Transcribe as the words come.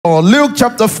Luke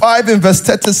chapter 5 in verse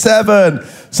 37.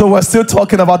 So we're still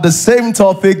talking about the same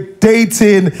topic,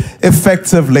 dating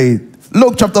effectively.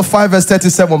 Luke chapter 5 verse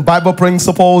 37, Bible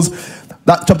principles.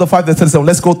 That chapter 5 verse 37.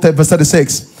 Let's go to verse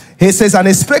 36. He says, and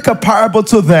he spake a parable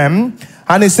to them,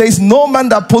 and he says, no man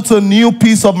that puts a new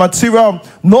piece of material,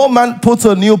 no man puts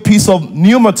a new piece of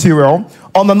new material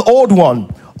on an old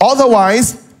one.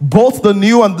 Otherwise, both the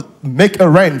new and make a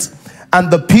rent,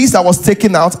 and the piece that was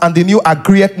taken out and the new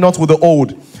agreeth not with the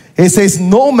old. He says,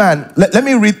 no man, let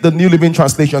me read the New Living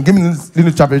Translation. Give me the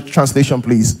New Translation,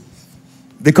 please.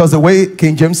 Because the way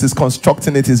King James is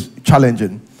constructing it is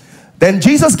challenging. Then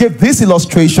Jesus gave this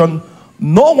illustration.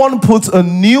 No one puts a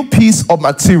new piece of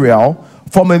material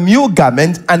from a new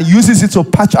garment and uses it to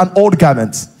patch an old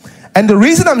garment. And the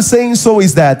reason I'm saying so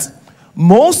is that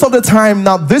most of the time,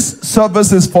 now this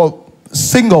service is for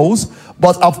singles,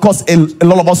 but of course a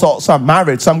lot of us also are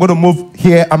married. So I'm going to move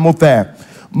here and move there.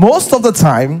 Most of the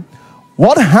time,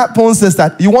 what happens is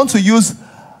that you want to use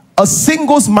a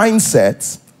singles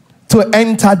mindset to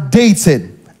enter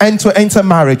dating and to enter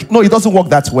marriage. No, it doesn't work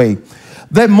that way.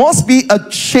 There must be a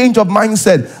change of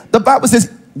mindset. The Bible says,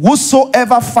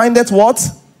 whosoever findeth what?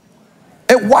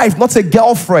 A wife, not a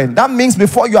girlfriend. That means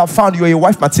before you are found, you are a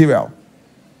wife material.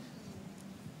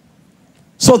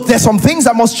 So there's some things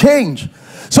that must change.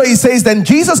 So he says, then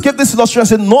Jesus gave this illustration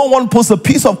and said, no one puts a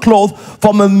piece of cloth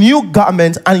from a new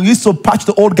garment and used to patch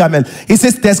the old garment. He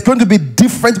says there's going to be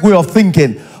different way of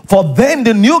thinking. For then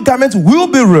the new garment will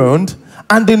be ruined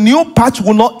and the new patch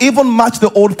will not even match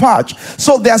the old patch.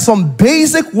 So there are some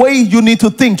basic ways you need to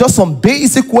think. Just some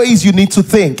basic ways you need to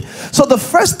think. So the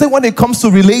first thing when it comes to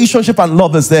relationship and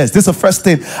love is this. This is the first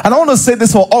thing. And I want to say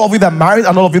this for all of you that are married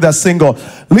and all of you that are single.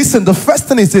 Listen, the first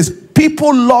thing is this.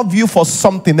 People love you for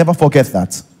something. Never forget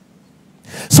that.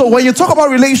 So when you talk about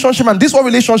relationship, and this is what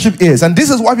relationship is, and this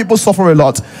is why people suffer a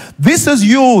lot. This is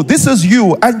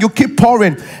you, and you keep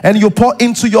pouring, and you pour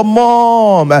into your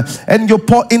mom, and you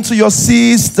pour into your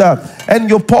sister, and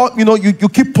you pour, you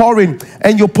keep pouring,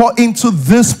 and you pour into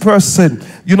this person.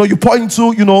 You pour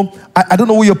into, I don't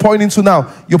know who you're pouring into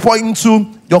now. You're pouring into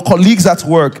your colleagues at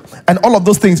work, and all of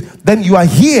those things. Then you are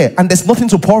here, and there's nothing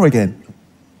to pour again.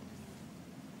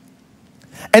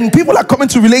 And people are coming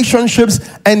to relationships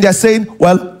and they're saying,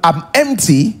 well, I'm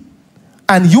empty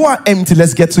and you are empty.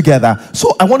 Let's get together.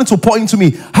 So I wanted to pour into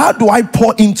me. How do I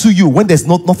pour into you when there's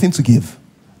nothing to give?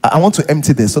 I want to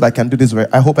empty this so that I can do this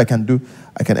I hope I can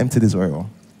empty this very well.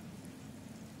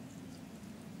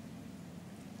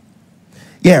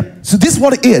 Yeah, so this is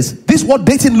what it is. This is what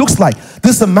dating looks like.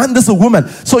 This is a man, this is a woman.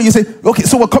 So you say, okay,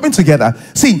 so we're coming together.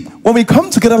 See, when we come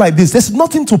together like this, there's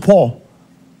nothing to pour.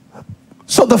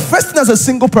 So the first thing as a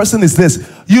single person is this.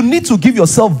 You need to give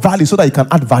yourself value so that you can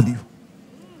add value.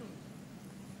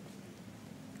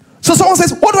 So someone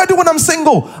says, what do I do when I'm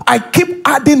single? I keep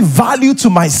adding value to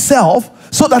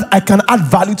myself so that I can add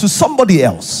value to somebody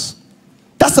else.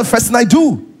 That's the first thing I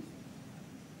do.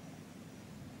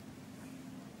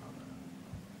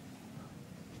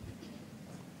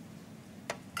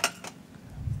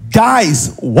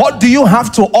 Guys, what do you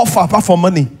have to offer apart from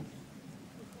money?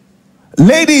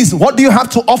 Ladies, what do you have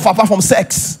to offer apart from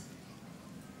sex?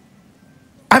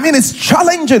 I mean, it's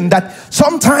challenging that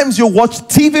sometimes you watch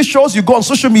TV shows, you go on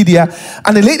social media,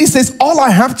 and the lady says, all I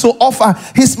have to offer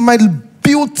is my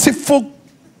beautiful...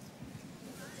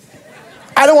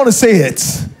 I don't want to say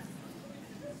it.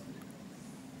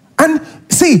 And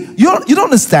see, you don't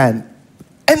understand.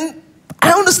 And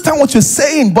I understand what you're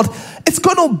saying, but it's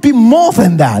going to be more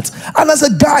than that. And as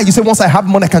a guy, you say, once I have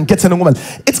money, I can get any woman.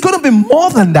 It's going to be more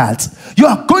than that. You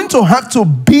are going to have to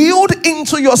build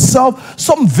into yourself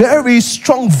some very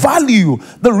strong value.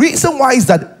 The reason why is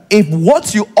that if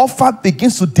what you offer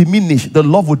begins to diminish, the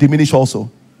love will diminish also.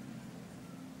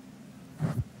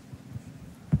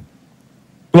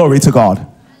 Glory to God.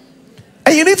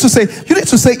 And you need to say,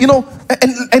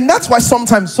 and that's why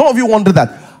sometimes some of you wonder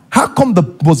that, how come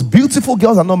the most beautiful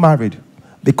girls are not married?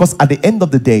 Because at the end of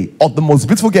the day, or the most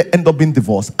beautiful girl end up being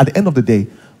divorced, at the end of the day,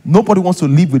 nobody wants to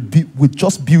live with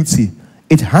just beauty.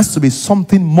 It has to be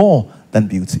something more than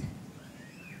beauty.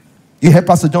 You heard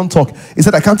Pastor John talk. He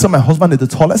said, I can't tell my husband is the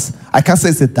tallest. I can't say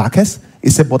it's the darkest. He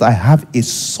said, but I have a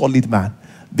solid man.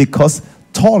 Because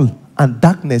tall and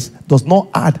darkness does not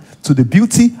add to the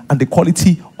beauty and the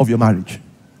quality of your marriage.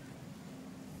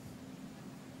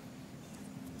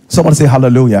 Someone say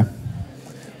hallelujah.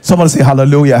 Someone say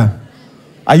hallelujah.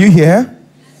 Are you here?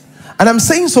 And I'm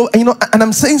saying so, and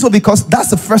I'm saying so because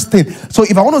that's the first thing. So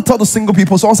if I want to tell the single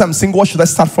people, so once I'm single, what should I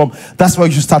start from? That's where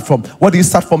you should start from. What do you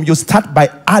start from? You start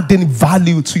by adding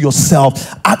value to yourself.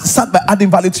 Start by adding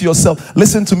value to yourself.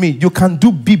 Listen to me. You can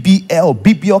do BBL.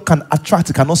 BBL can attract,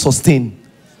 it cannot sustain.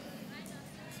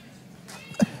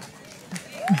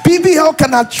 BBL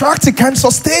can attract, it can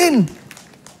sustain.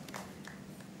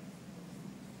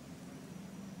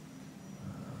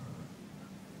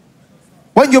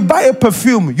 When you buy a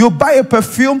perfume,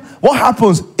 what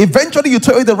happens? Eventually you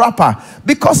throw away the wrapper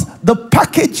because the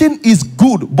packaging is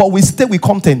good, but we stay with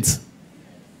content.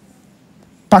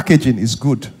 Packaging is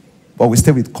good, but we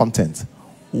stay with content.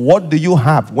 What do you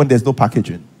have when there's no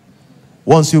packaging?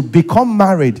 Once you become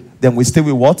married, then we stay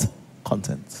with what?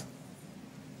 Content.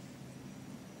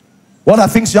 What are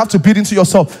things you have to build into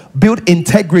yourself? Build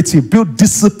integrity, build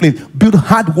discipline, build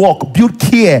hard work, build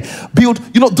care, build,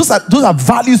 those are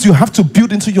values you have to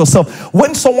build into yourself.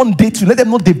 When someone dates you, let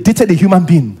them know they've dated a human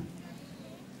being.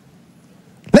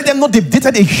 Let them know they've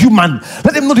dated a human.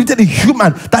 Let them know they've dated a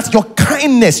human. That your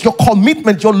kindness, your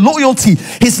commitment, your loyalty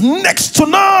is next to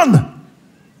none.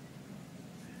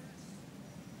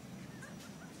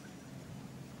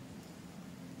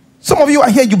 Some of you are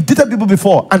here, you've dated people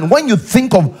before, and when you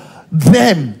think of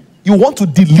them, you want to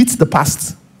delete the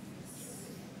past.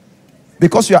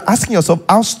 Because you are asking yourself,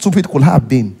 how stupid could I have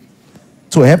been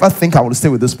to ever think I will stay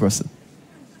with this person?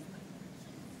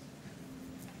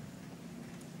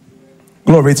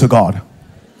 Glory to God.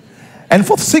 And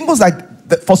for singles that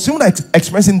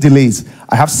experiencing delays,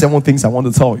 I have 7 things I want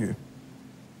to tell you.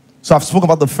 So I've spoken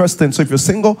about the first thing. So if you're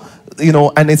single,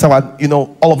 and it's our,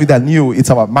 all of you that knew, it's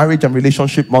our marriage and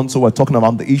relationship month. So we're talking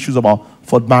about the issues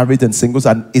for marriage and singles.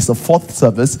 And it's the 4th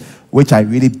service, which I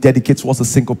really dedicate towards the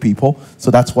single people. So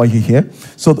that's why you're here.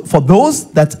 So for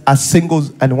those that are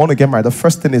singles and want to get married, the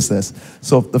first thing is this.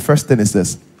 So the first thing is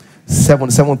this. 7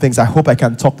 things. I hope I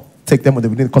can take them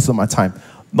within the course of my time.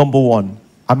 Number 1,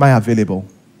 am I available?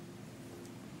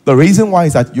 The reason why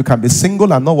is that you can be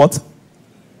single and not what?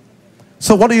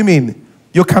 So what do you mean?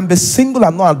 You can be single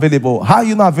and not available. How are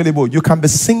you not available? You can be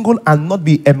single and not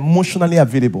be emotionally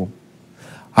available.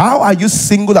 How are you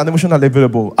single and emotionally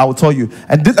available? I will tell you.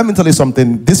 And let me tell you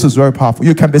something. This is very powerful.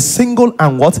 You can be single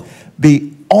and what?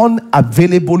 Be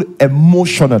unavailable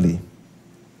emotionally.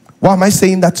 Why am I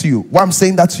saying that to you? Why I'm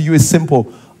saying that to you is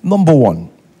simple. Number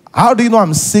 1, how do you know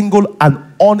I'm single and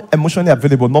unemotionally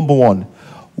available? Number 1,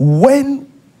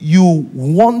 when you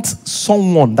want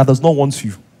someone that does not want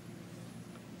you.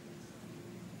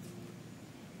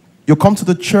 You come to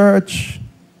the church,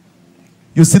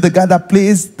 you see the guy that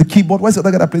plays the keyboard. Where's the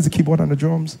other guy that plays the keyboard and the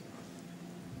drums?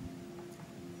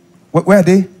 Where are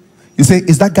they? You say,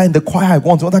 is that guy in the choir I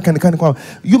want? What that kind of choir?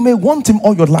 You may want him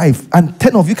all your life, and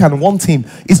 10 of you can want him.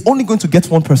 It's only going to get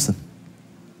one person.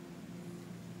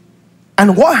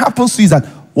 And what happens to you is that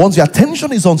once your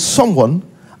attention is on someone,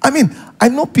 I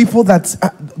know people that,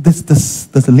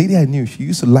 there's a lady I knew, she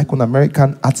used to like an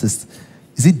American artist.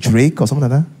 Is it Drake or something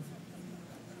like that?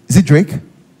 Is it Drake?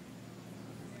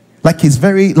 Like he's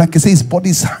very, like I say, his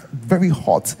body's very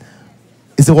hot.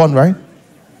 Is the one, right?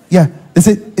 Yeah. He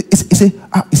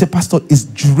said, Pastor, it's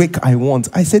Drake I want.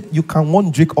 I said, you can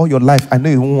want Drake all your life. I know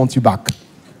he won't want you back.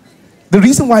 The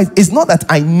reason why is not that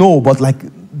I know, but like,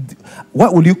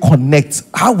 what will you connect?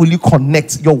 How will you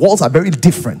connect? Your walls are very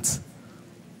different.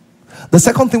 The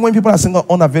second thing, when people are single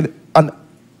and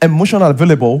emotional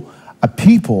available, are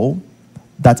people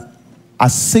that are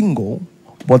single,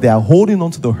 but they are holding on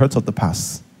to the hurts of the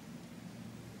past.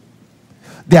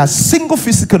 They are single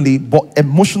physically, but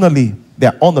emotionally they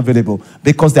are unavailable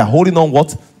because they are holding on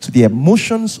what? To the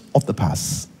emotions of the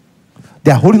past.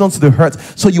 They are holding on to the hurt.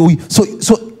 So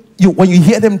when you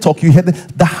hear them talk, you hear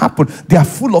that happen. They are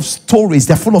full of stories.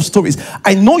 They are full of stories.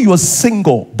 I know you are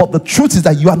single, but the truth is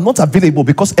that you are not available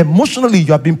because emotionally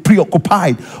you have been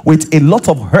preoccupied with a lot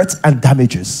of hurt and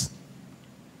damages.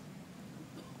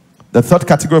 The third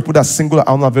category of people that are single and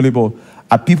unavailable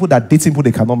are people that date people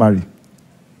they cannot marry.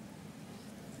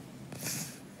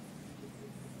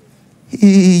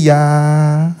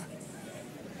 Yeah.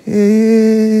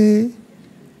 Hey.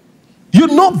 You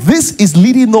know this is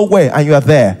leading nowhere and you are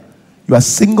there. You are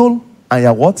single and you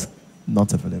are what?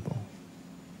 Not available.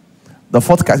 The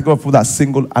fourth category of people that are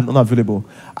single and unavailable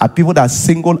are people that are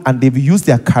single and they've used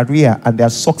their career and their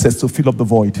success to fill up the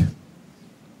void.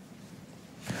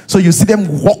 So you see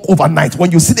them walk overnight.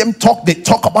 When you see them talk, they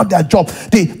talk about their job.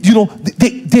 They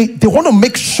want to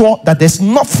make sure that there's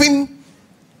nothing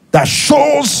that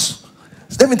shows.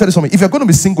 Let me tell you something. If you're going to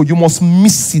be single, you must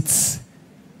miss it.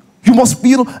 You must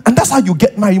be, and that's how you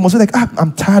get married. You must be like,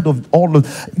 I'm tired of all of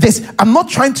this. I'm not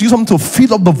trying to use something to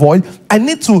fill up the void. I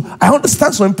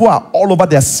understand some people are all over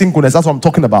their singleness. That's what I'm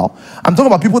talking about. I'm talking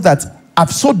about people that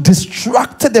have so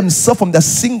distracted themselves from their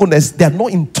singleness, they're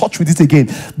not in touch with it again.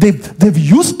 They've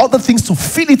used other things to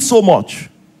fill it so much.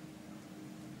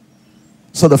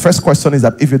 So the first question is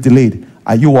that if you're delayed,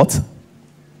 are you what?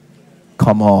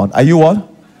 Come on. Are you what?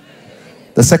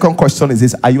 The second question is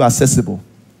this: are you accessible?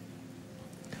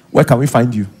 Where can we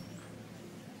find you?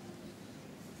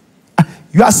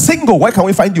 You are single. Where can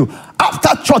we find you?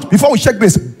 After church, before we check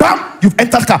this, bam, you've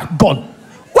entered car, gone.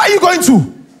 Where are you going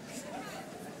to?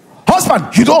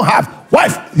 Husband, you don't have.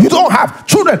 Wife, you don't have.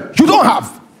 Children, you don't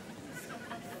have.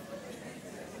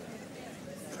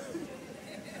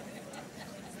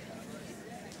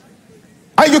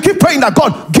 And you keep praying that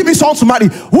God, give me someone to marry.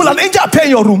 Will an angel appear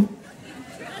in your room?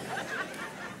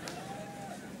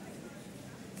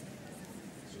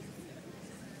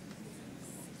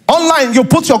 Online, you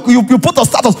put a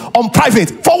status on private.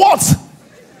 For what?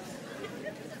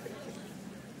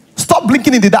 Stop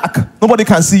blinking in the dark. Nobody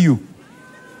can see you.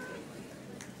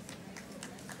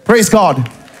 Praise God.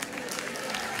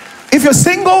 If you're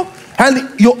single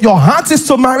and your heart is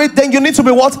to marry, then you need to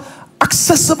be what?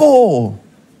 Accessible.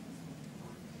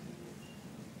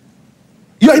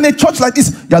 You're in a church like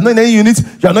this. You're not in any unit.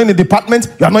 You're not in a department.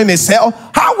 You're not in a cell.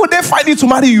 How would they find you to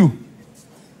marry you?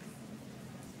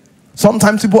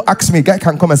 Sometimes people ask me, a guy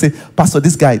can come and say, Pastor,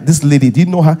 this lady, do you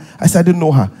know her? I said, I don't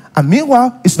know her. And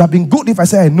meanwhile, it should have been good if I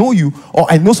say I know you, or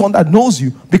I know someone that knows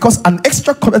you, because an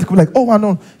extra comment could be like, oh, I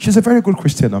know, she's a very good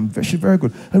Christian. She's very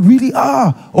good. Really?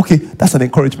 Okay, that's an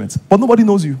encouragement. But nobody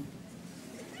knows you.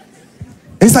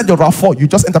 Inside your RAV4, you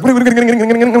just enter.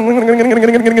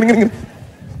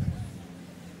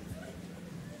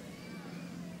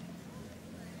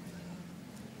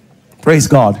 Praise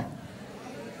God.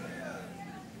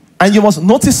 And you must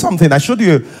notice something. I showed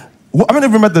you. I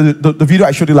mean, remember the video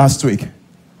I showed you last week?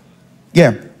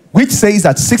 Yeah. Which says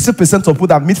that 60% of people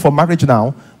that meet for marriage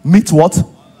now meet what?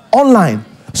 Online.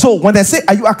 So when they say,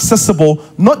 are you accessible?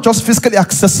 Not just physically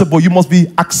accessible. You must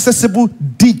be accessible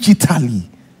digitally.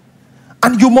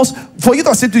 And you must, for you to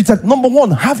accept it, number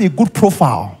one, have a good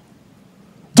profile.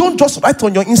 Don't just write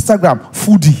on your Instagram,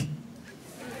 foodie.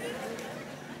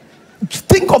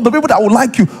 Think of the people that would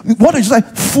like you. What did you say?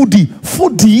 Foodie.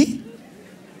 Foodie?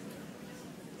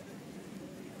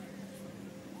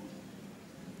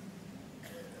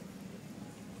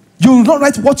 You will not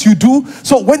write what you do.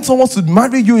 So when someone wants to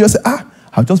marry you, you say,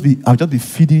 I'll just be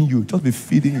feeding you. Just be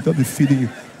feeding you. Just be feeding you.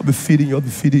 I'll be feeding you. I'll be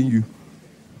feeding you.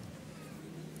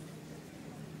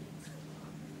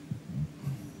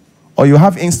 Or you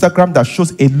have Instagram that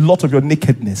shows a lot of your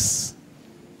nakedness.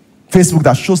 Facebook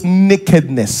that shows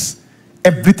nakedness.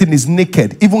 Everything is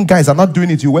naked. Even guys are not doing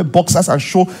it. You wear boxers and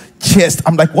show chest.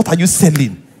 I'm like, what are you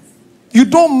selling? You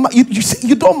don't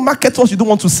market what you don't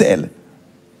want to sell.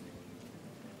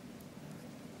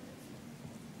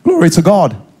 Glory to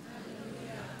God.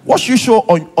 What should you show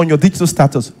on your digital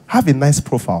status? Have a nice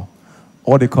profile.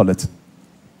 What do they call it?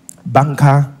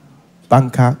 Banker,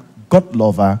 God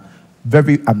lover,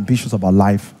 very ambitious about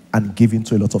life, and giving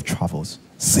to a lot of travels.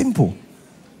 Simple.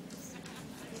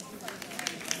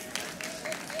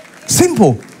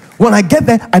 Simple. When I get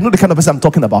there, I know the kind of person I'm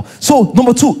talking about. So,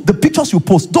 number two, the pictures you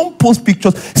post. Don't post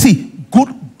pictures. See,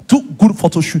 do good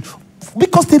photo shoot.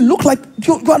 Because they look like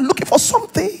you are looking for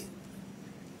something.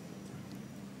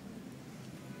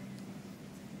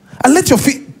 And let your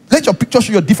picture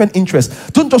show your different interests.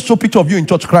 Don't just show a picture of you in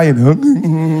church crying.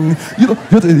 Every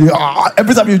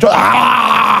time you just,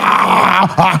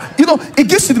 it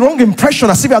gives you the wrong impression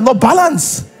as if you are not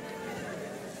balanced.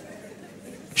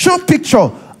 Show a picture.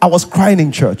 I was crying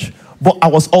in church, but I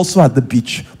was also at the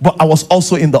beach, but I was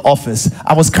also in the office.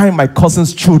 I was carrying my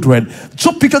cousin's children.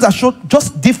 Show pictures that show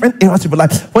just different areas of your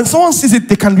life. When someone sees it,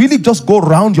 they can really just go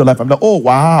around your life. I'm like, oh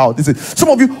wow, this is. Some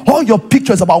of you, all your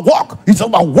pictures about walk. It's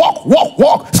about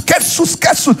walk.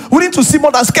 Sketch suit. We need to see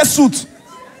more than sketch suit.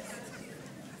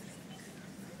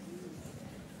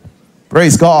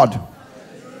 Praise God.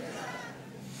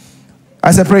 I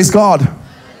said, praise God.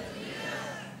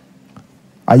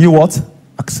 Are you what?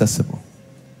 Accessible.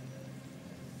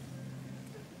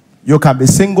 You can be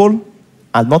single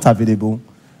and not available.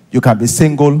 You can be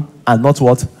single and not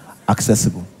what?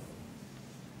 Accessible.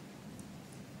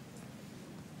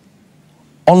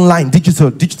 Online,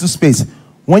 digital space.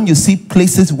 When you see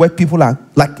places where people are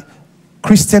like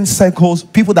Christian circles,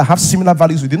 people that have similar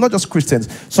values with you, not just Christians.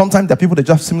 Sometimes there are people that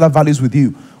just have similar values with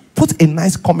you. Put a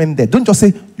nice comment there. Don't just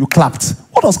say, you clapped.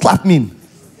 What does clap mean?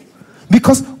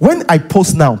 Because when I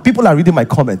post now, people are reading my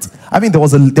comments. I mean, there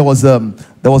was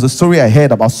a story I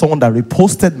heard about someone that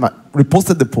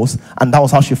reposted the post, and that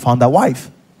was how she found her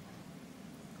wife.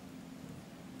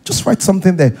 Just write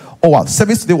something there. Oh wow,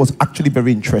 service today was actually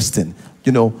very interesting.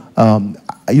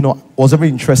 Was very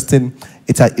interesting.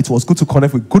 It was good to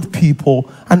connect with good people.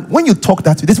 And when you talk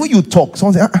that way, this way you talk.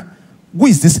 Someone say, who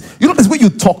is this? You know, this way you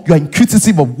talk, you are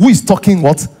inquisitive of who is talking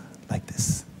what? Like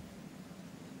this.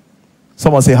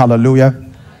 Someone say hallelujah.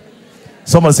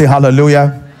 Someone say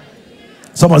hallelujah.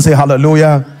 Someone say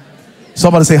hallelujah.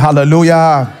 Someone say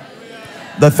hallelujah.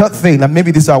 The third thing, and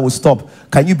maybe this I will stop.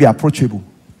 Can you be approachable?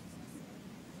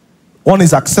 One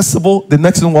is accessible. The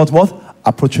next one was what?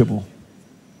 Approachable.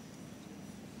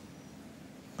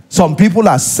 Some people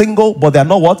are single, but they are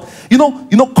not what? You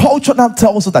know, culture now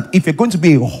tells us that if you're going to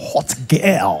be a hot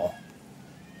girl,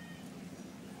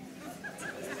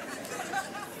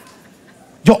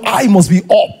 your eye must be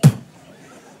up.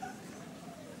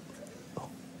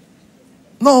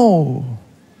 No.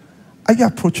 Are you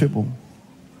approachable?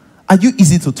 Are you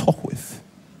easy to talk with?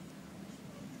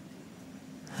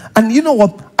 And you know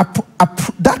what?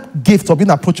 That gift of being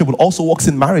approachable also works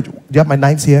in marriage. Do you have my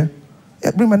knives here?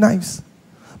 Yeah, bring my knives.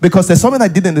 Because there's something I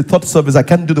did in the third service. I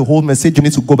can't do the whole message. You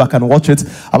need to go back and watch it.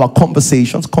 About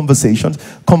conversations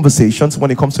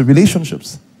when it comes to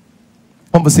relationships.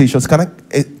 Conversations. Can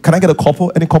I get a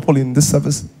couple? Any couple in this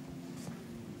service?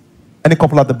 Any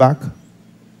couple at the back?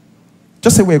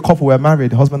 Just say we're a couple. We're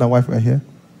married. Husband and wife. We're here.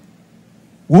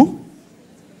 Who?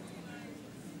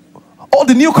 Oh,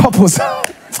 the new couples.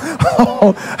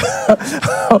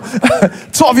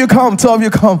 Two of you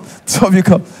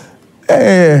come.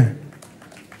 Hey.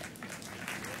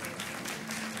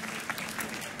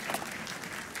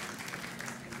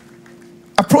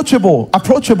 Approachable.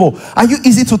 Are you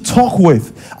easy to talk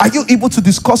with? Are you able to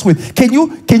discuss with? Can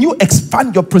you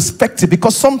expand your perspective?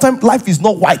 Because sometimes life is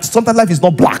not white. Sometimes life is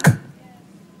not black.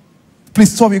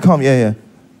 Please, two of you come. Yeah.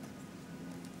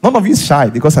 None of you is shy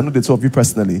because I know the two of you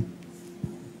personally.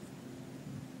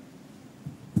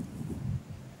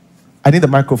 I need a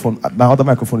microphone. My other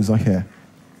microphone is not here.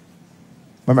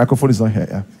 My microphone is not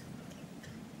here.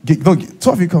 Yeah. No,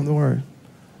 two of you come. Don't worry.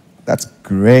 That's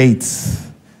great.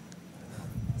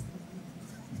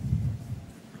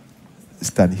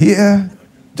 Stand here.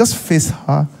 Just face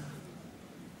her.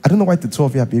 I don't know why the two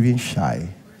of you are being shy.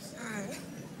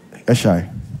 You're shy.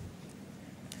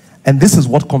 And this is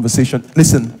what conversation.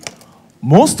 Listen,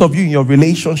 most of you in your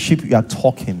relationship, you are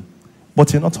talking,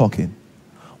 but you're not talking.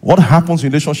 What happens in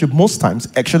relationship most times,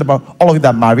 actually about all of you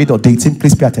that are married or dating,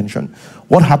 please pay attention.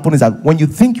 What happens is that when you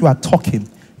think you are talking,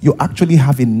 you actually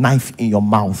have a knife in your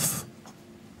mouth.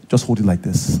 Just hold it like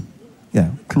this. Yeah,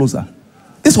 closer.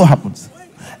 This is what happens.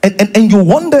 And you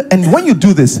wonder, and when you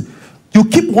do this, you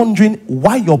keep wondering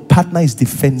why your partner is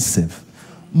defensive.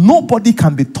 Nobody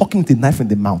can be talking with a knife in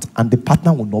the mouth and the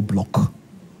partner will not block.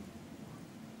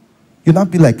 You'll not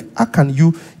be like, how can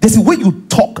you? There's a way you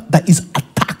talk that is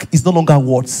attack, is no longer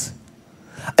words.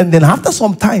 And then after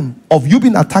some time of you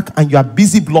being attacked and you are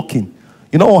busy blocking,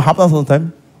 you know what happens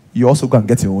sometimes? You also go and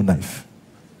get your own knife.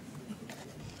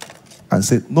 And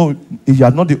say, no, you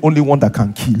are not the only one that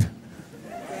can kill.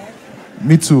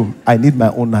 Me too, I need my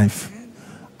own knife.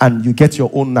 And you get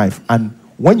your own knife. And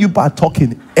when you start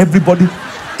talking, everybody,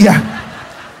 yeah.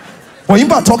 When you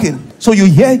start talking, so you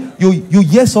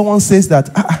hear someone says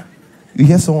that, you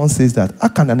hear someone says that, how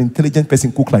can an intelligent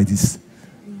person cook like this?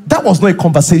 That was not a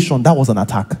conversation, that was an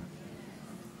attack.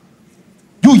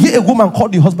 You hear a woman call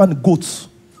the husband goats.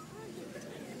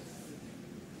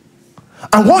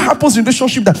 And what happens in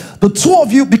relationship that the two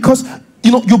of you, because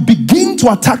you begin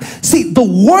to attack. See, the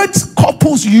words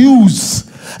couples use.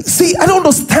 See, I don't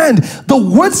understand. The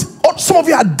words, some of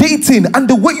you are dating, and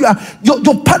the way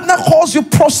your partner calls you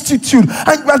prostitute,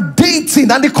 and you are dating,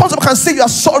 and they comes up and say you are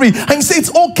sorry, and you say it's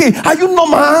okay. Are you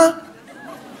normal?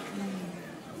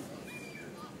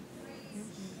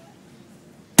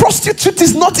 Prostitute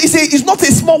is not a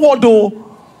small word though.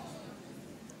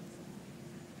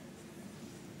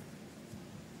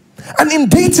 And in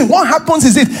dating, what happens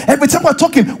is every time we're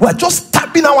talking, we're just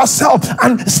stabbing ourselves.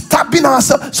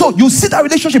 So you see that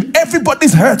relationship,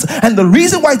 everybody's hurt. And the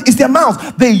reason why is their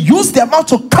mouth. They use their mouth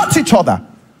to cut each other.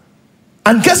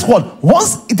 And guess what?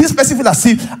 Once this person feels as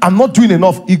if I'm not doing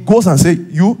enough, he goes and says,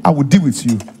 I will deal with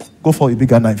you. Go for a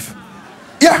bigger knife.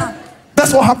 Yeah,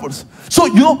 that's what happens. So,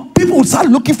 people will start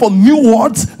looking for new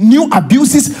words, new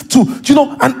abuses to,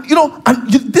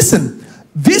 listen,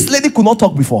 this lady could not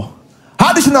talk before.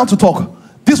 How did she know how to talk?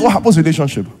 This is what happens in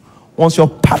relationship. Once your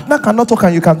partner cannot talk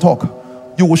and you can talk,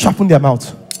 you will sharpen their mouth.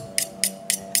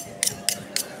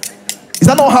 Is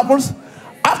that not what happens?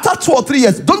 After after 2 or 3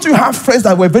 years, don't you have friends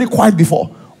that were very quiet before,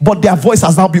 but their voice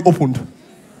has now been opened?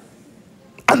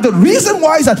 And the reason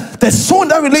why is that they're so in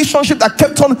that relationship that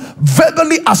kept on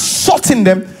verbally assaulting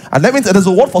them. And let me tell you, there's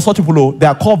a word for such people, they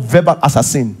are called verbal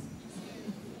assassins.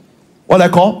 What they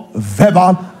call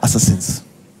verbal assassins.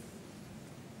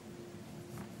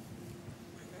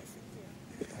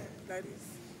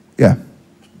 Yeah,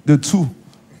 the 2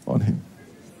 on him.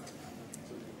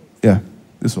 Yeah,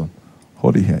 this one.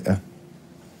 Hold it here. Yeah.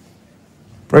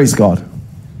 Praise God.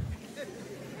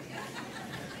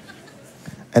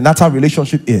 And that's how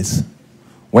relationship is,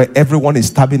 where everyone is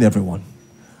stabbing everyone,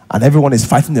 and everyone is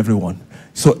fighting everyone.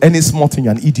 So any small thing,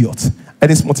 you're an idiot.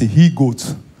 Any small thing, he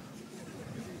goes.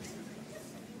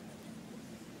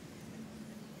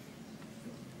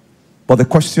 But the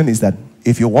question is that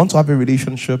if you want to have a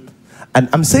relationship, and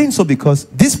I'm saying so because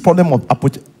this problem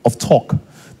of talk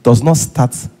does not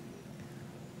start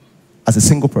as a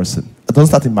single person. It doesn't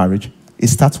start in marriage. It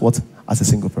starts what? As a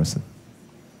single person.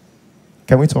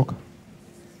 Can we talk?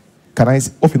 Can I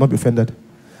hope you'll not be offended?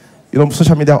 You know,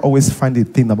 social media always find a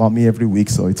thing about me every week,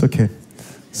 so it's okay.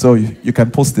 So you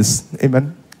can post this.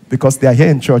 Amen? Because they are here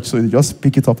in church, so you just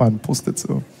pick it up and post it.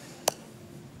 So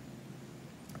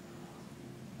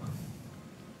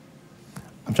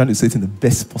I'm trying to say it in the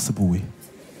best possible way.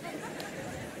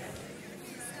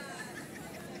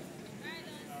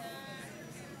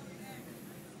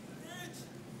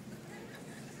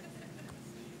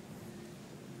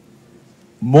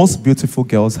 Most beautiful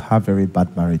girls have very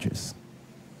bad marriages.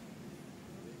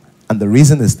 And the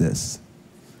reason is this.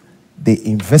 They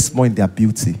invest more in their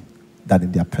beauty than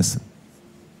in their person.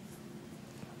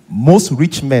 Most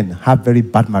rich men have very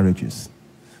bad marriages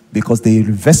because they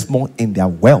invest more in their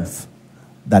wealth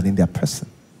than in their person.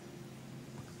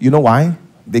 You know why?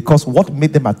 Because what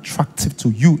made them attractive to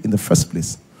you in the first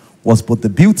place was both the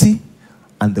beauty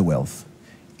and the wealth.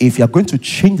 If you're going to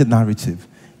change the narrative,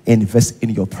 invest in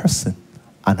your person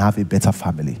and have a better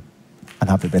family and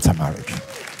have a better marriage.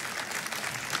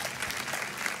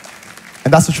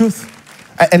 And that's the truth.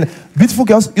 And beautiful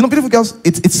girls, you know, beautiful girls,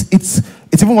 it's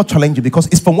even more challenging because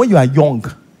it's from when you are young.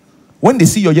 When they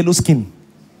see your yellow skin,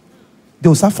 they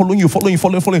will start following you.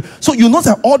 So you know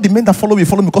that all the men that follow me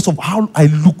because of how I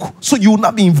look. So you will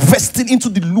not be investing into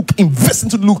the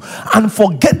look, and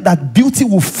forget that beauty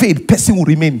will fade, person will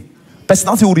remain.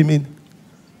 Personality will remain.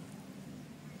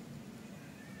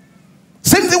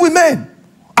 Same thing with men.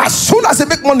 As soon as they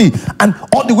make money, and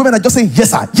all the women are just saying, yes,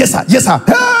 sir, yes, sir, yes, sir.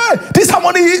 Hey, this is how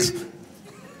money is.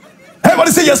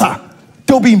 Everybody say yes, sir.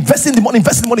 They'll be investing the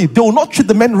money. They will not treat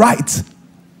the men right,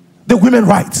 the women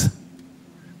right.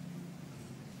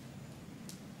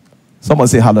 Someone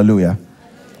say hallelujah.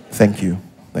 Thank you.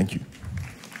 Thank you.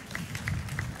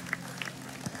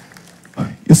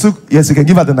 Yes, you can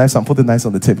give her the knives and put the knives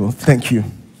on the table. Thank you.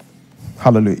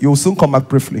 Hallelujah. You will soon come back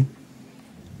briefly.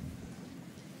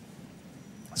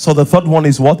 So the third one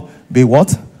is what? Be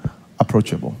what?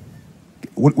 Approachable.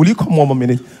 Will you come one more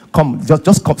minute? Come,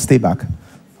 just come, stay back.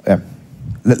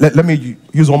 Let me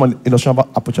use one more illustration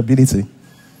about approachability.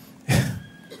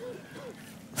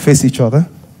 Face each other.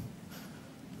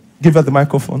 Give her the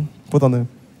microphone. Put on the...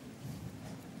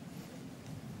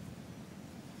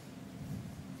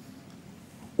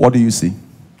 What do you see?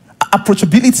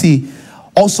 Approachability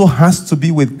also has to be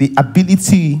with the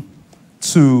ability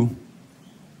to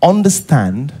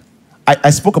understand.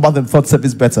 I spoke about the third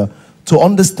service better. To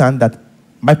understand that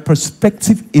my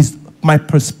perspective is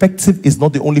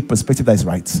not the only perspective that is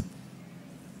right.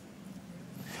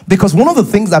 Because one of the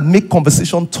things that make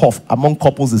conversation tough among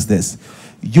couples is this.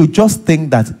 You just think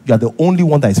that you are the only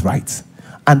one that is right.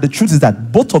 And the truth is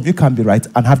that both of you can be right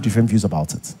and have different views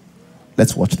about it.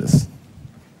 Let's watch this.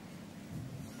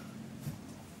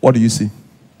 What do you see?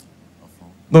 A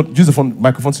phone. No, use the phone,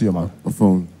 microphone to your mouth. A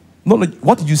phone. No,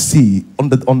 what do you see on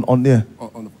there?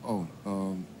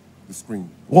 The screen.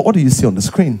 What do you see on the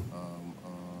screen?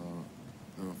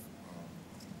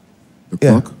 The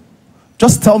clock.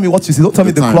 Just tell me what you see. Don't tell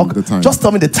me the clock. The time. Just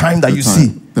tell me the time that you see.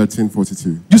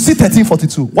 13:42. You see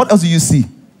 13:42. What else do you see?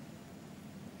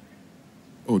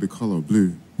 Oh, the color,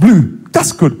 blue. Blue.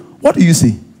 That's good. What do you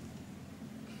see?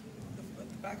 The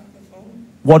back of the phone.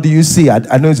 What do you see?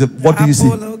 I know it's what do you see?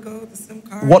 Logo, the SIM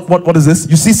card. What is this?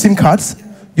 You see SIM cards? Yeah.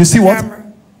 You see what?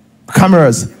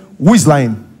 Cameras. Who is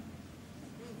lying?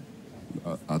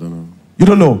 I don't know. You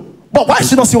don't know. But why should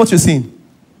she not see what you're seeing?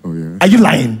 Oh yeah. Are you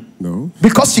lying? No.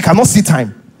 Because she cannot see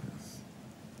time.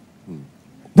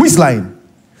 Who is lying?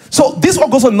 So this one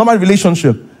goes on in a normal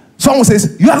relationship. Someone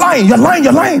says, you are lying, you're lying,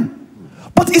 you're lying.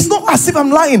 But it's not as if I'm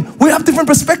lying. We have different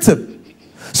perspective.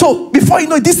 So before you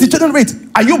know it, this degenerates.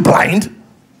 Are you blind?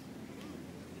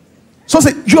 So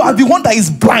say, you are the one that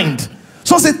is blind.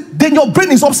 So say, then your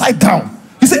brain is upside down.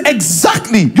 You say,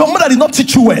 exactly. Your mother did not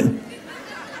teach you well.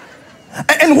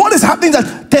 And what is happening is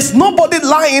that there's nobody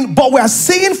lying, but we are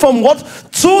seeing from what?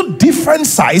 Two different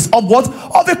sides of what?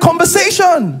 Of a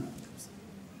conversation.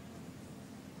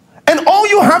 And all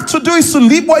you have to do is to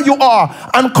leave where you are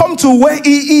and come to where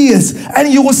he is,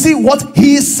 and you will see what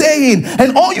he is saying.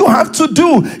 And all you have to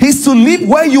do is to leave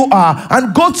where you are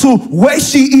and go to where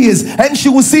she is, and she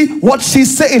will see what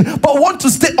she's saying. But want to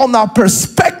stay on our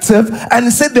perspective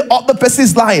and say the other person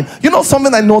is lying. You know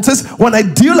something I noticed when I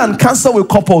deal and counsel with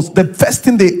couples, the first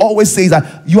thing they always say is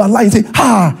that you are lying. Say,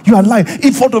 you are lying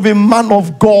in front of a man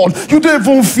of God. You don't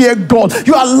even fear God.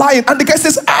 You are lying. And the guy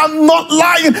says, I'm not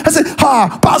lying. I say,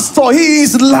 Pastor, he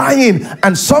is lying.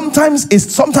 And sometimes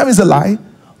it's a lie.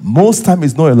 Most time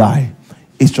it's not a lie.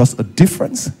 It's just a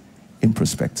difference in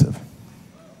perspective.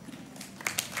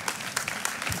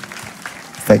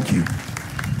 Thank you.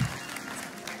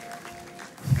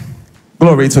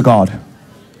 Glory to God.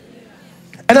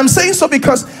 And I'm saying so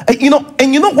because you know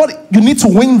what, you need to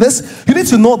win this. You need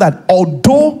to know that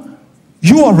although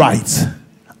you are right,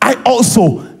 I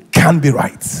also can be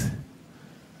right.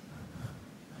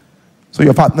 So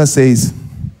your partner says,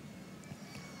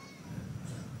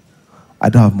 I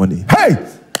don't have money. Hey,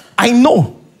 I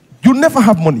know you never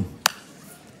have money.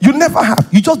 You never have.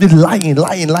 You just be lying.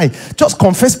 Just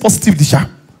confess positively.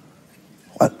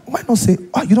 Why not say,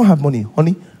 you don't have money,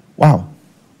 honey? Wow.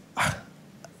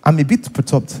 I'm a bit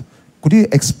perturbed. Could you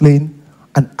explain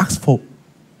and ask for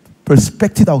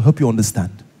perspective that will help you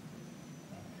understand?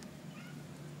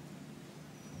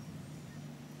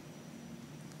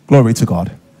 Glory to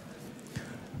God.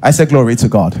 I said glory to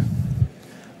God.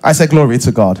 I said glory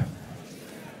to God.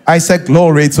 I said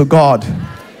glory to God.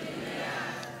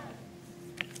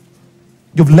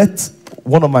 You've let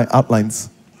one of my outlines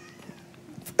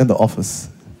in the office.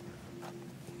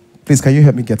 Please, can you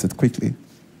help me get it quickly?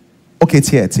 Okay, it's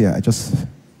here.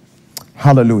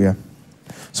 Hallelujah.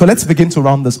 So let's begin to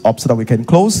round this up so that we can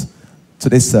close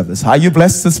today's service. Are you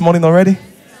blessed this morning already?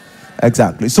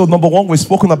 Exactly. So number one, we've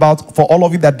spoken about, for all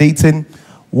of you that are dating,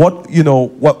 what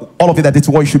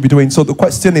you should be doing. So the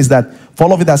question is that for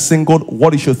all of you that are single,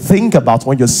 what you should think about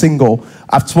when you're single.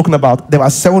 I've spoken about, there are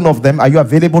 7 of them. Are you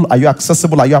available? Are you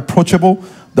accessible? Are you approachable?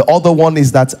 The other one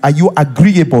is that, are you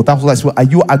agreeable? That's what I said. Are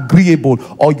you agreeable,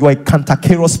 or you're a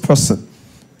cantankerous person?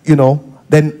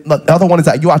 Then the other one is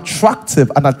that you are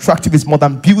attractive, and attractive is more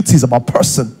than beauty, is about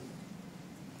person.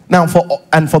 Now,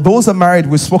 for those who are married,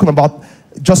 we've spoken about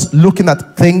just looking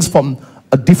at things from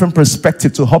a different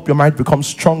perspective to help your marriage become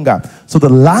stronger. So the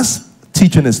last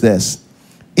teaching is this: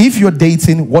 if you're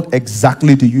dating, what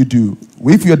exactly do you do?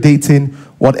 If you're dating,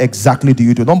 what exactly do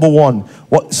you do? Number one,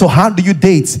 so how do you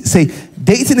date? Say,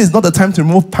 dating is not the time to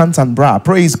remove pants and bra.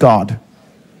 Praise God.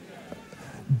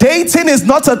 Dating is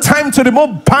not a time to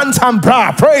remove pants and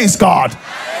bra. Praise God.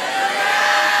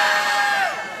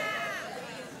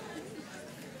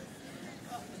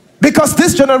 Because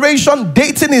this generation,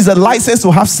 dating is a license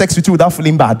to have sex with you without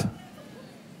feeling bad.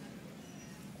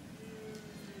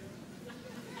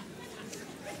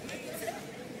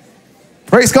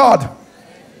 Praise God.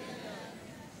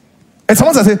 And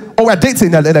someone says, we're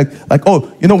dating. They're like,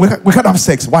 we can't have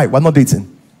sex. Why? We're not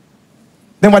dating.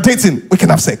 Then we're dating. We can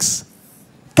have sex.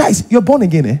 Guys, you're born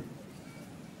again, eh?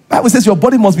 Bible says your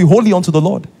body must be holy unto the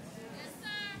Lord.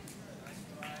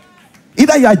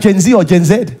 Either you are Gen Z or Gen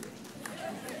Z.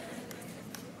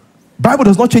 Bible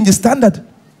does not change the standard.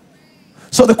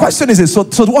 So the question is this, so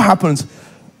what happens?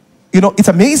 It's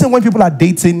amazing when people are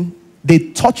dating,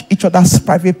 they touch each other's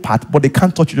private part, but they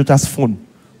can't touch each other's phone.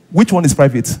 Which one is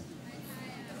private?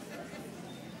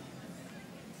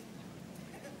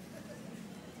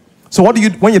 So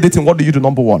when you're dating, what do you do?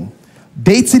 Number one,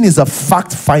 dating is a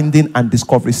fact-finding and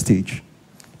discovery stage.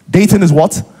 Dating is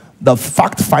what? The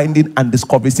fact-finding and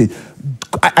discovery stage.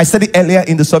 I said it earlier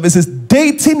in the services.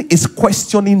 Dating is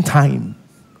questioning time.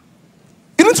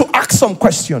 You need to ask some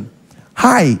question.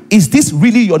 Hi, is this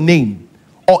really your name?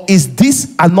 Or is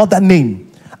this another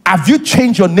name? Have you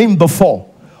changed your name before?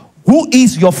 Who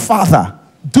is your father?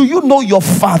 Do you know your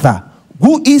father?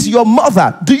 Who is your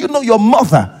mother? Do you know your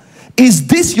mother? Is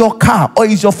this your car or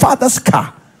is your father's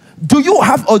car? Do you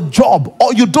have a job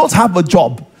or you don't have a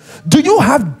job? Do you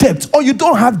have debt or you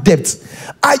don't have debt?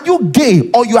 Are you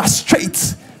gay or you are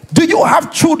straight? Do you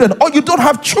have children or you don't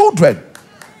have children?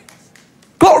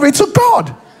 Glory to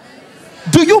God.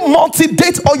 Do you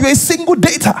multi-date or you're a single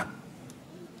dater?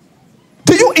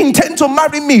 Do you intend to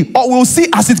marry me or we'll see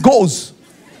as it goes?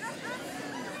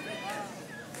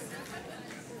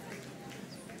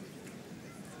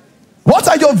 What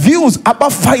are your views views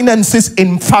about finances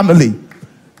in family?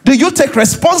 Do you take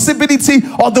responsibility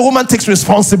or the woman takes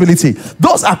responsibility?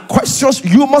 Those are questions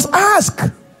you must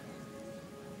ask.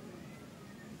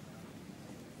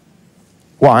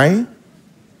 Why?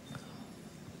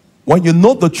 When you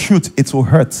know the truth, it will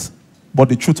hurt, but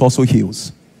the truth also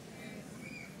heals.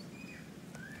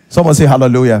 Someone say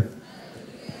hallelujah.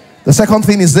 The second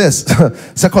thing is this.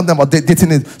 Second thing about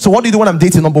dating is, so what do you do when I'm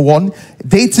dating? Number one,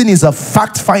 dating is a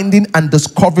fact-finding and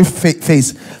discovery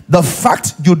phase. The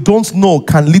fact you don't know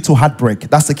can lead to heartbreak.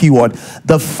 That's the key word.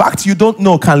 The fact you don't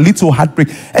know can lead to heartbreak.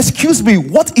 Excuse me,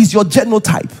 what is your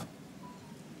genotype?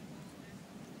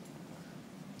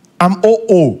 I'm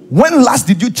OO. When last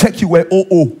did you check you were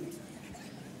OO?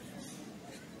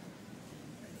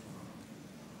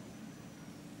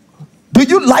 Do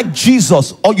you like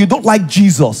Jesus or you don't like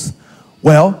Jesus?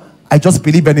 Well, I just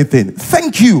believe anything.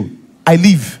 Thank you. I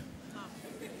leave.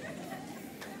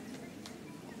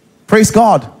 Praise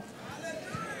God.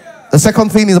 The second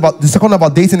thing is about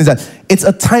dating is that it's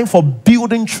a time for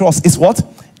building trust. It's what?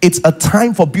 It's a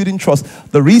time for building trust.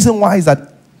 The reason why is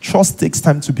that trust takes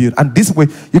time to build. And this way,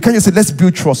 you can't just say, let's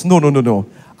build trust. No.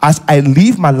 As I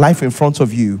live my life in front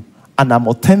of you and I'm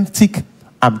authentic,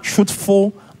 I'm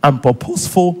truthful, I'm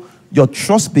purposeful, your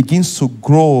trust begins to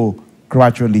grow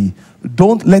gradually.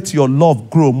 Don't let your love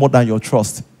grow more than your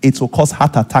trust. It will cause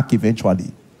heart attack eventually.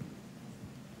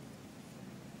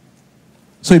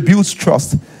 So it builds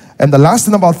trust. And the last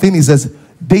thing about thing is that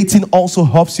dating also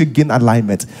helps you gain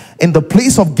alignment. In the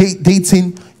place of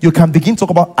dating, you can begin to talk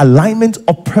about alignment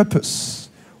of purpose.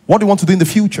 What do you want to do in the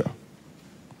future?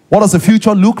 What does the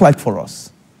future look like for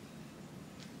us?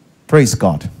 Praise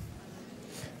God.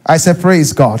 I said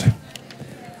praise God.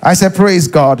 I said, praise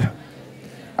God.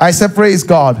 I said, praise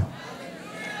God.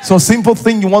 So simple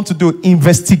thing you want to do,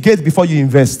 investigate before you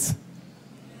invest.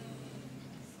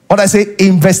 What I say,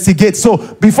 investigate. So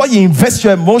before you invest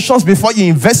your emotions, before you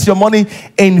invest your money,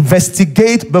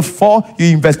 investigate before you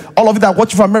invest. All of you that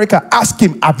watch from America, ask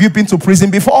him, have you been to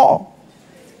prison before?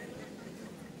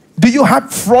 Do you have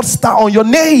fraudster on your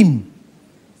name?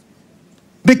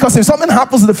 Because if something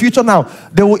happens in the future now,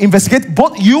 they will investigate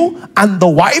both you and the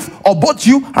wife or both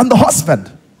you and the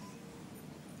husband.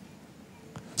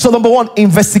 So number one,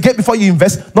 investigate before you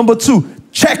invest. Number two,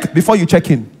 check before you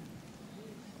check in.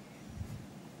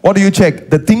 What do you check?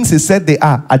 The things he said they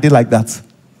are they like that?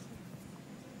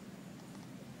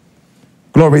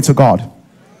 Glory to God.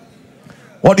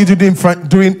 What do you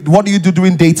do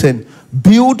during dating?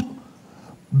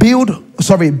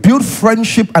 Build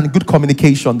friendship and good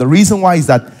communication. The reason why is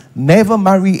that never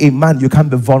marry a man you can't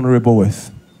be vulnerable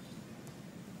with.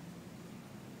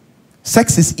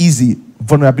 Sex is easy,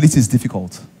 vulnerability is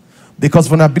difficult. Because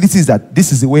vulnerability is that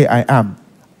this is the way I am.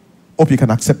 Hope you can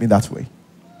accept me that way.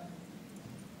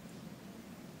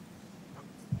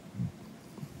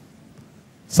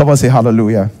 Someone say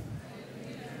hallelujah.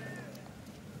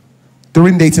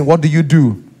 During dating, what do you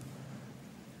do?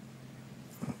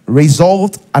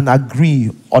 Resolve and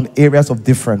agree on areas of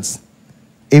difference.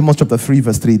 Amos chapter 3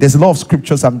 verse 3. There's a lot of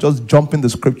scriptures. I'm just jumping the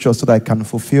scriptures so that I can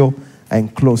fulfill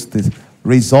and close this.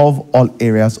 Resolve all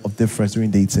areas of difference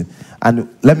during dating. And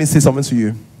let me say something to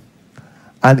you.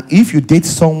 And if you date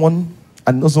someone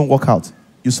and it doesn't work out,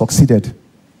 you succeeded.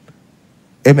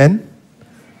 Amen?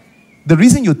 The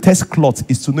reason you test cloth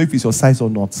is to know if it's your size or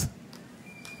not.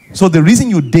 So the reason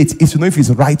you date is to know if it's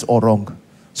right or wrong.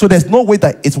 So there's no way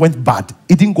that it went bad.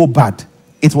 It didn't go bad.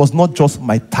 It was not just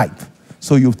my type.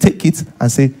 So you take it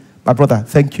and say, my brother,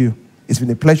 thank you. It's been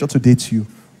a pleasure to date you.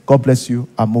 God bless you,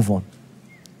 and move on.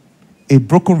 A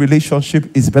broken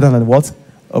relationship is better than what?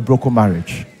 A broken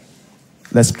marriage.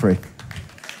 Let's pray.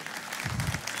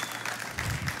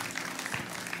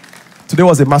 Today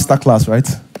was a master class, right?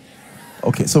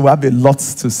 Okay, so we have a lot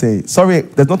to say. Sorry,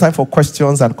 there's no time for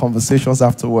questions and conversations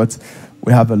afterwards.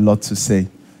 We have a lot to say.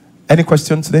 Any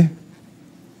question today?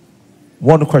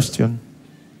 One question.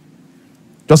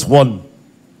 Just one.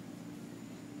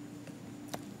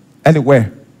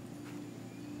 Anywhere.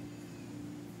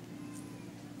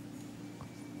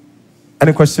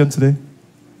 Any question today?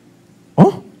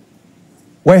 Oh?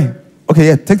 Where? Okay,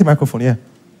 yeah, take the microphone, yeah.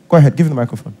 Go ahead, give him the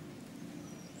microphone.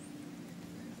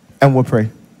 And we'll pray.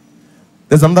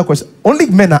 There's another question. Only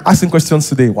men are asking questions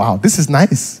today. Wow, this is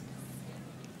nice.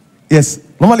 Yes,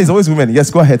 normally it's always women. Yes,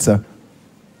 go ahead, sir.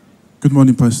 Good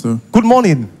morning, Pastor. Good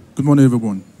morning. Good morning,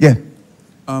 everyone. Yeah.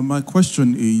 My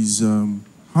question is,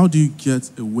 how do you get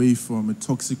away from a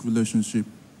toxic relationship?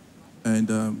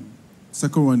 And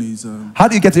second one is... how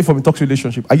do you get away from a toxic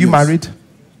relationship? Are you married?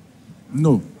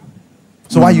 No.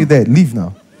 So why are you there? Leave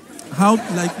now. How,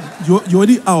 like, you're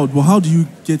already out, but how do you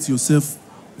get yourself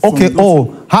Okay,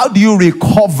 how do you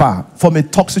recover from a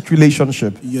toxic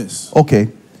relationship? Yes. Okay,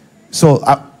 so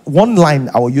one line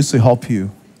I will use to help you.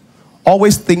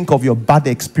 Always think of your bad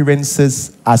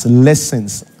experiences as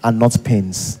lessons and not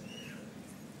pains.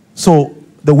 So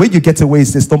the way you get away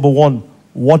is this. Number one,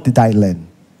 what did I learn?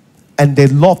 And there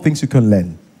are a lot of things you can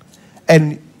learn.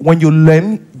 And when you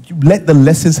learn, you let the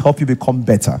lessons help you become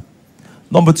better.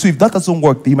 Number two, if that doesn't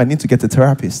work, then you might need to get a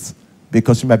therapist,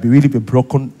 because you might really be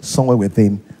broken somewhere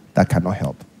within that cannot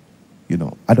help. You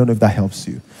know, I don't know if that helps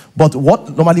you. But what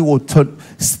normally will turn,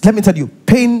 let me tell you,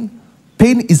 pain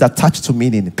is attached to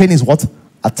meaning. Pain is what?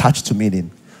 Attached to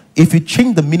meaning. If you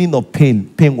change the meaning of pain,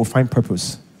 pain will find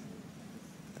purpose.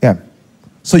 Yeah.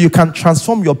 So you can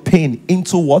transform your pain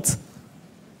into what?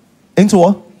 Into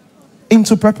what?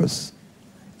 Into purpose.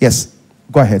 Yes.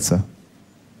 Go ahead, sir.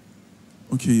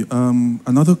 Okay.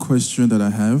 Another question that I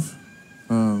have,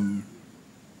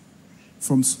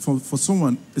 for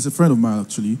someone, it's a friend of mine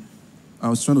actually. I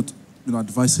was trying to,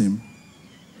 advise him.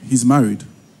 He's married.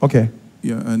 Okay.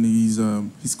 Yeah, and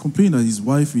he's complaining that his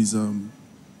wife is the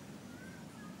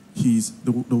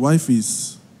wife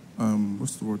is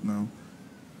what's the word now?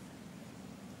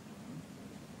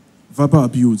 Verbal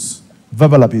abuse.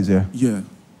 Verbal abuse, yeah. Yeah,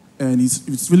 and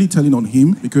it's really telling on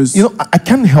him because I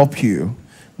can't help you.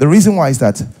 The reason why is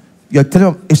that you're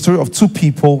telling a story of two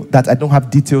people that I don't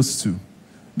have details to.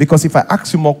 Because if I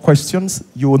ask you more questions,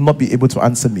 you will not be able to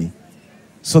answer me.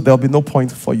 So there'll be no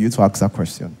point for you to ask that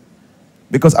question.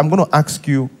 Because I'm going to ask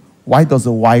you, why does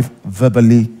the wife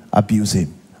verbally abuse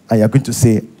him? And you're going to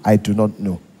say, I do not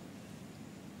know.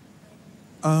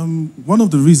 One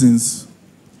of the reasons,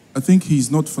 I think he's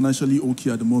not financially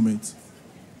okay at the moment.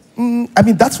 I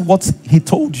mean, that's what he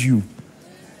told you.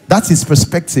 That's his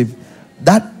perspective.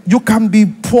 That you can be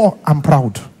poor and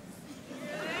proud.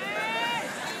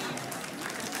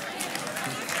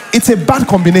 It's a bad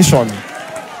combination.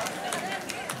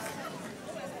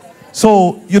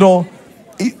 So,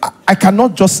 I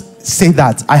cannot just say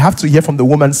that. I have to hear from the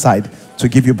woman's side to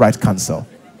give you bright counsel.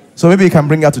 So maybe you can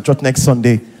bring her to church next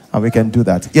Sunday and we can do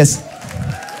that. Yes.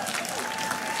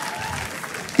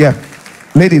 Yeah.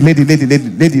 Lady. Give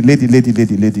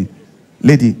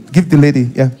the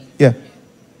lady. Yeah.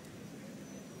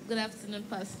 Good afternoon,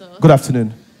 Pastor. Good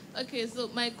afternoon. Okay, so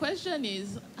my question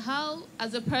is, how,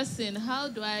 as a person, how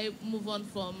do I move on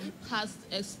from past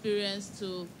experience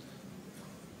to...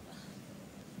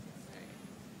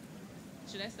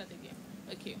 Should I start again?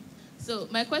 Okay. So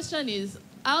my question is,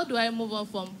 how do I move on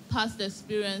from past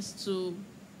experience to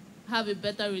have a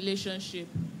better relationship?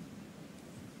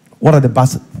 What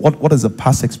is the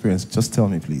past experience? Just tell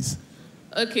me, please.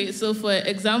 Okay, so for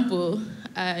example,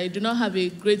 I do not have a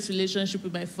great relationship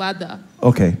with my father.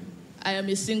 Okay. I am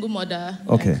a single mother.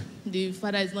 Okay. Like, the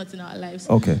father is not in our lives.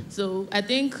 Okay. So I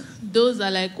think those are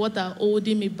like what are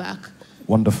holding me back.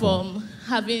 Wonderful. From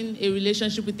having a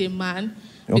relationship with a man.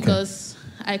 Okay. Because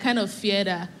I kind of fear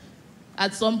that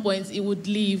at some point he would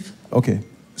leave. Okay.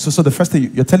 So the first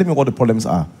thing, you're telling me what the problems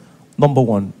are. Number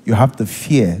one, you have the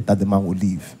fear that the man will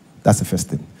leave. That's the first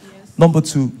thing. Yes. Number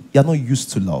two, you're not used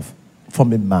to love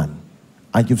from a man.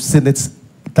 And you've seen it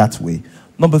that way.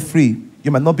 Number three, you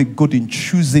might not be good in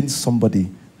choosing somebody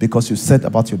because you said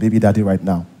about your baby daddy right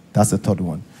now. That's the third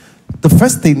one. The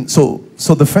first thing, so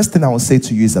the first thing I will say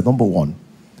to you is that number one,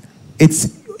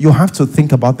 you have to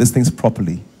think about these things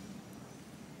properly.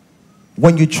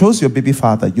 When you chose your baby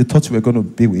father, you thought you were going to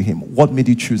be with him. What made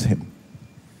you choose him?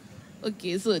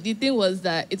 Okay, so the thing was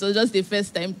that it was just the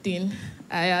first time thing.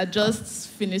 I had just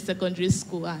finished secondary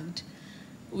school and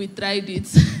we tried it.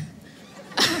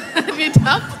 And it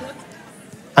happened.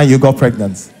 And you got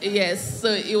pregnant? Yes,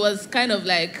 so it was kind of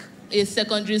like a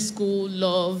secondary school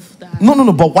love.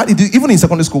 No, but why did you, even in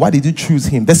secondary school, why did you choose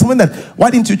him? There's someone that, why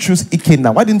didn't you choose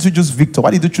Ikenna? Why didn't you choose Victor?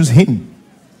 Why did you choose him?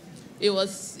 It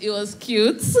was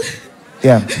cute.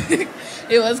 Yeah.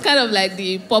 It was kind of like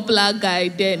the popular guy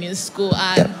then in school.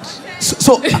 And yeah.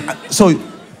 So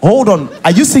hold on.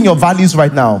 Are you seeing your values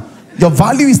right now? Your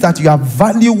value is that you are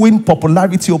valuing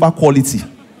popularity over quality.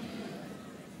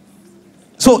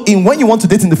 So when you want to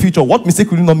date in the future, what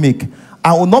mistake will you not make?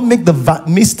 I will not make the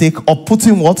mistake of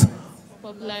putting what?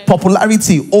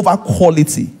 Popularity over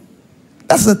quality.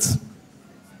 That's it.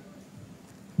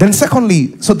 Then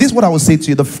secondly, so this is what I will say to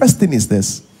you. The first thing is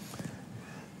this.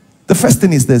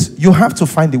 You have to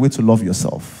find a way to love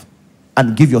yourself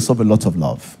and give yourself a lot of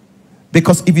love.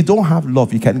 Because if you don't have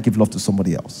love, you can't give love to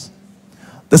somebody else.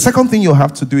 The second thing you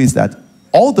have to do is that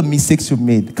all the mistakes you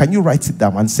made, can you write it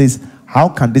down and say, how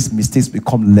can these mistakes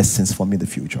become lessons for me in the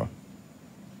future?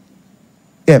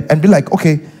 Yeah, and be like,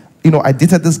 okay, I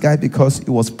dated this guy because it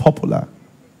was popular.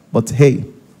 But hey,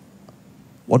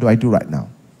 what do I do right now?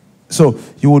 So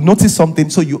you will notice something.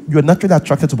 So you're naturally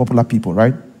attracted to popular people,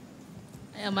 right?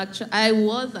 I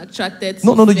was attracted to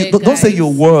No, don't say you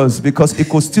was, because it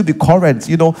could still be current,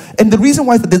 you know. And the reason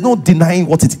why there's no denying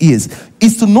what it is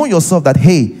to know yourself that,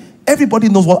 hey, everybody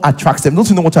knows what attracts them. Don't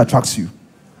you know what attracts you?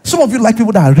 Some of you like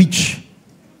people that are rich.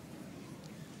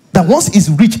 That once he's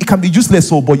rich, it can be useless,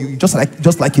 so but you just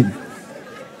like him.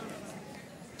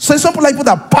 So some people like people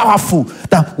that are powerful.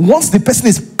 That once the person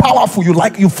is powerful,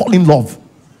 you fall in love.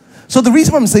 So the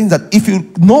reason why I'm saying that, if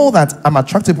you know that I'm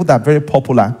attracted to people that are very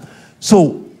popular,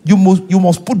 so you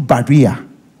must put barrier,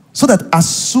 so that as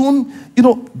soon, you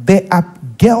know, there are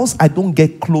girls I don't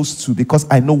get close to because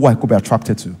I know who I could be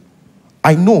attracted to.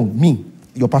 I know me,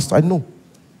 your pastor. I know.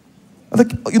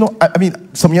 Like, you know, I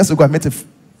mean, some years ago I met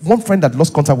one friend that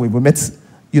lost contact with. We met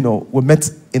in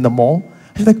the mall.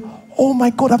 She's like, oh my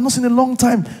God, I've not seen in a long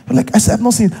time. I said, I've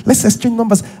not seen. Let's exchange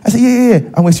numbers. I said, yeah.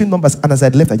 And we exchanged numbers. And as I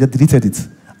left, I just deleted it.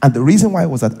 And the reason why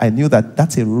was that I knew that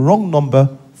that's a wrong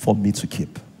number for me to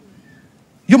keep.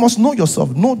 You must know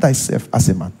yourself. Know thyself as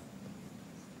a man.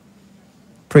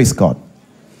 Praise God.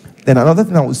 Then another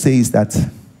thing I would say is that,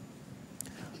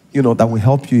 you know, that will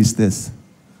help you is this.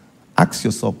 Ask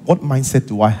yourself, what mindset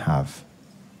do I have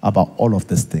about all of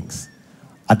these things?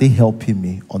 Are they helping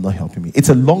me or not helping me? It's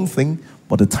a long thing,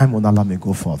 but the time will not allow me to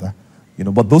go further. You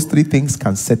know, but those three things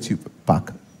can set you back.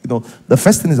 You know, the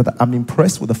first thing is that I'm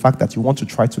impressed with the fact that you want to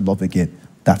try to love again.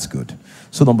 That's good.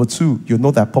 So number two, you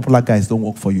know that popular guys don't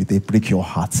work for you. They break your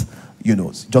heart. You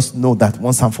know, just know that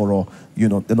once and for all. You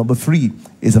know, the number three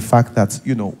is the fact that,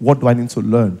 you know, what do I need to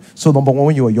learn? So number one,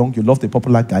 when you were young, you loved a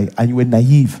popular guy and you were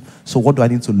naive. So what do I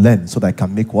need to learn so that I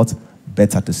can make what?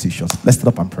 Better decisions. Let's stand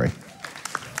up and pray.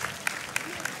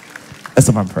 Let's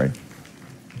stand up and pray.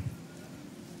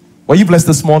 Were you blessed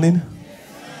this morning?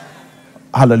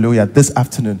 Hallelujah. This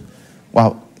afternoon.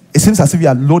 Wow. It seems as if you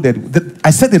are loaded. I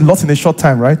said a lot in a short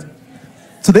time, right?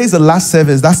 Today is the last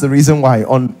service. That's the reason why,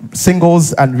 on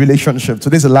singles and relationship.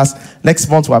 Today's the last. Next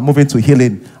month we're moving to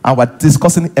healing. And we're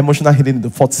discussing emotional healing in the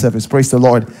fourth service. Praise the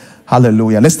Lord.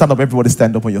 Hallelujah. Let's stand up. Everybody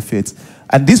stand up on your feet.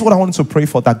 And this is what I want to pray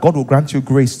for, that God will grant you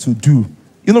grace to do.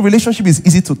 You know, relationship is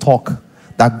easy to talk.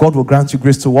 That God will grant you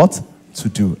grace to what? To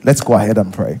do. Let's go ahead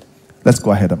and pray. Let's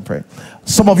go ahead and pray.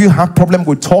 Some of you have problem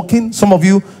with talking. Some of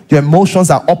you, your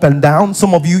emotions are up and down.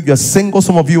 Some of you, you're single.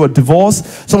 Some of you are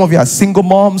divorced. Some of you are single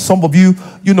moms. Some of you,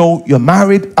 you know, you're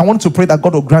married. I want to pray that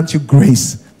God will grant you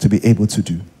grace to be able to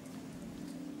do.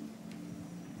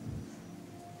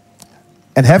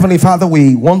 And Heavenly Father,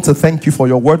 we want to thank you for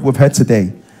your word we've heard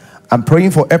today. I'm praying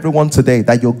for everyone today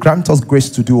that you'll grant us grace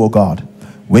to do, oh God.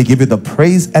 We give you the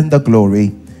praise and the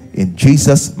glory. In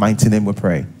Jesus' mighty name we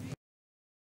pray.